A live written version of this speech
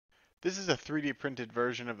This is a 3D printed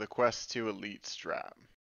version of the Quest 2 Elite strap.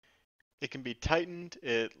 It can be tightened,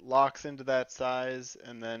 it locks into that size,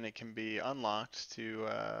 and then it can be unlocked to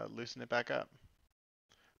loosen it back up.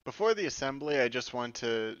 Before the assembly, I just want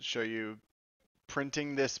to show you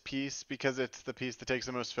printing this piece because it's the piece that takes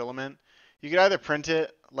the most filament. You could either print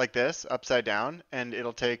it like this, upside down, and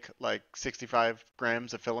it'll take like 65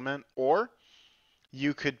 grams of filament, or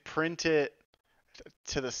you could print it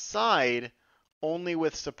to the side only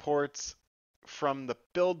with supports from the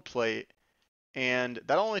build plate, and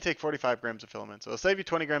that'll only take 45 grams of filament. So it'll save you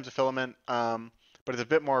 20 grams of filament, but it's a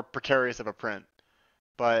bit more precarious of a print.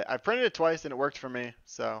 But I printed it twice and it worked for me,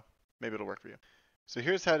 so maybe it'll work for you. So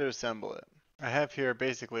here's how to assemble it. I have here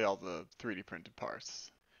basically all the 3D printed parts.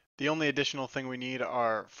 The only additional thing we need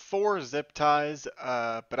are 4 zip ties,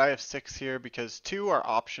 but I have 6 here because 2 are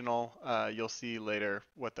optional. You'll see later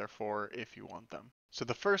what they're for if you want them. So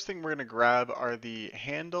the first thing we're going to grab are the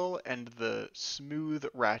handle and the smooth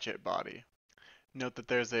ratchet body. Note that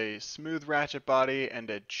there's a smooth ratchet body and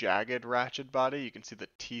a jagged ratchet body. You can see the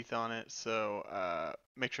teeth on it, so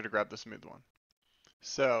make sure to grab the smooth one.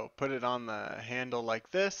 So put it on the handle like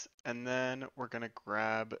this, and then we're going to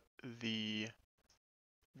grab the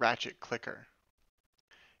ratchet clicker.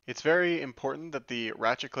 It's very important that the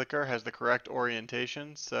ratchet clicker has the correct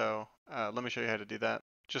orientation, so let me show you how to do that.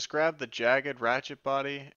 Just grab the jagged ratchet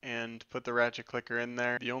body and put the ratchet clicker in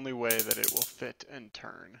there the only way that it will fit and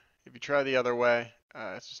turn. If you try the other way,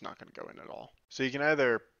 it's just not going to go in at all. So you can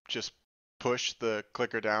either just push the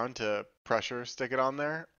clicker down to pressure stick it on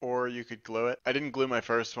there, or you could glue it. I didn't glue my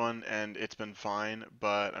first one and it's been fine,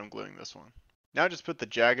 but I'm gluing this one. Now just put the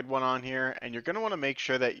jagged one on here, and you're going to want to make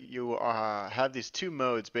sure that you have these 2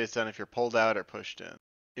 modes based on if you're pulled out or pushed in.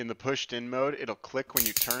 In the pushed in mode, it'll click when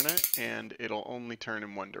you turn it, and it'll only turn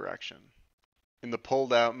in one direction. In the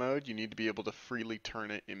pulled out mode, you need to be able to freely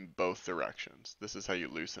turn it in both directions. This is how you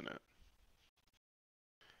loosen it.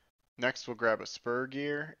 Next, we'll grab a spur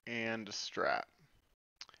gear and a strap.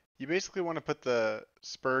 You basically want to put the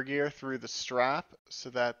spur gear through the strap so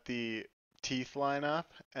that the teeth line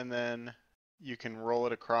up, and then you can roll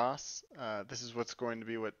it across. This is what's going to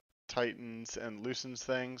be what tightens and loosens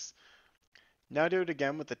things. Now do it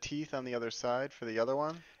again with the teeth on the other side for the other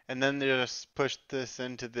one. And then just push this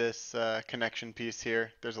into this connection piece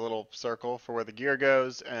here. There's a little circle for where the gear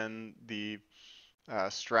goes, and the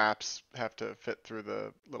straps have to fit through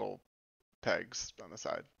the little pegs on the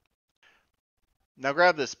side. Now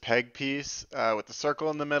grab this peg piece with the circle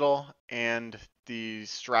in the middle and the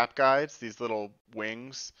strap guides, these little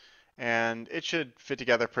wings, and it should fit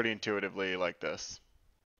together pretty intuitively like this.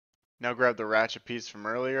 Now grab the ratchet piece from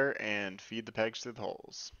earlier and feed the pegs through the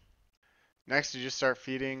holes. Next, you just start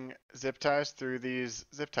feeding zip ties through these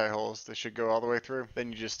zip tie holes. They should go all the way through.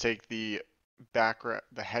 Then you just take the the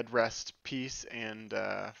headrest piece and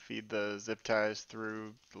feed the zip ties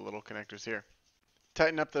through the little connectors here.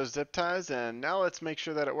 Tighten up those zip ties, and now let's make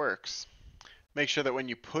sure that it works. Make sure that when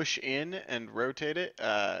you push in and rotate it,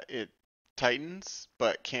 it tightens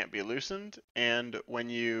but can't be loosened, and when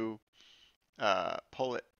you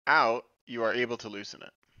pull it out, you are able to loosen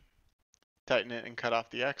it. Tighten it and cut off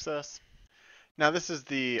the excess. Now this is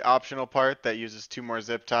the optional part that uses 2 more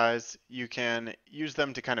zip ties. You can use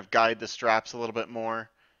them to kind of guide the straps a little bit more.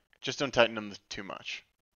 Just don't tighten them too much.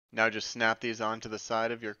 Now just snap these onto the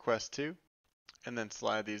side of your Quest 2 and then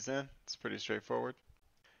slide these in. It's pretty straightforward.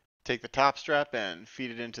 Take the top strap and feed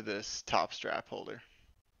it into this top strap holder.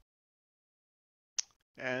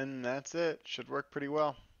 And that's it. Should work pretty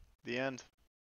well. The end.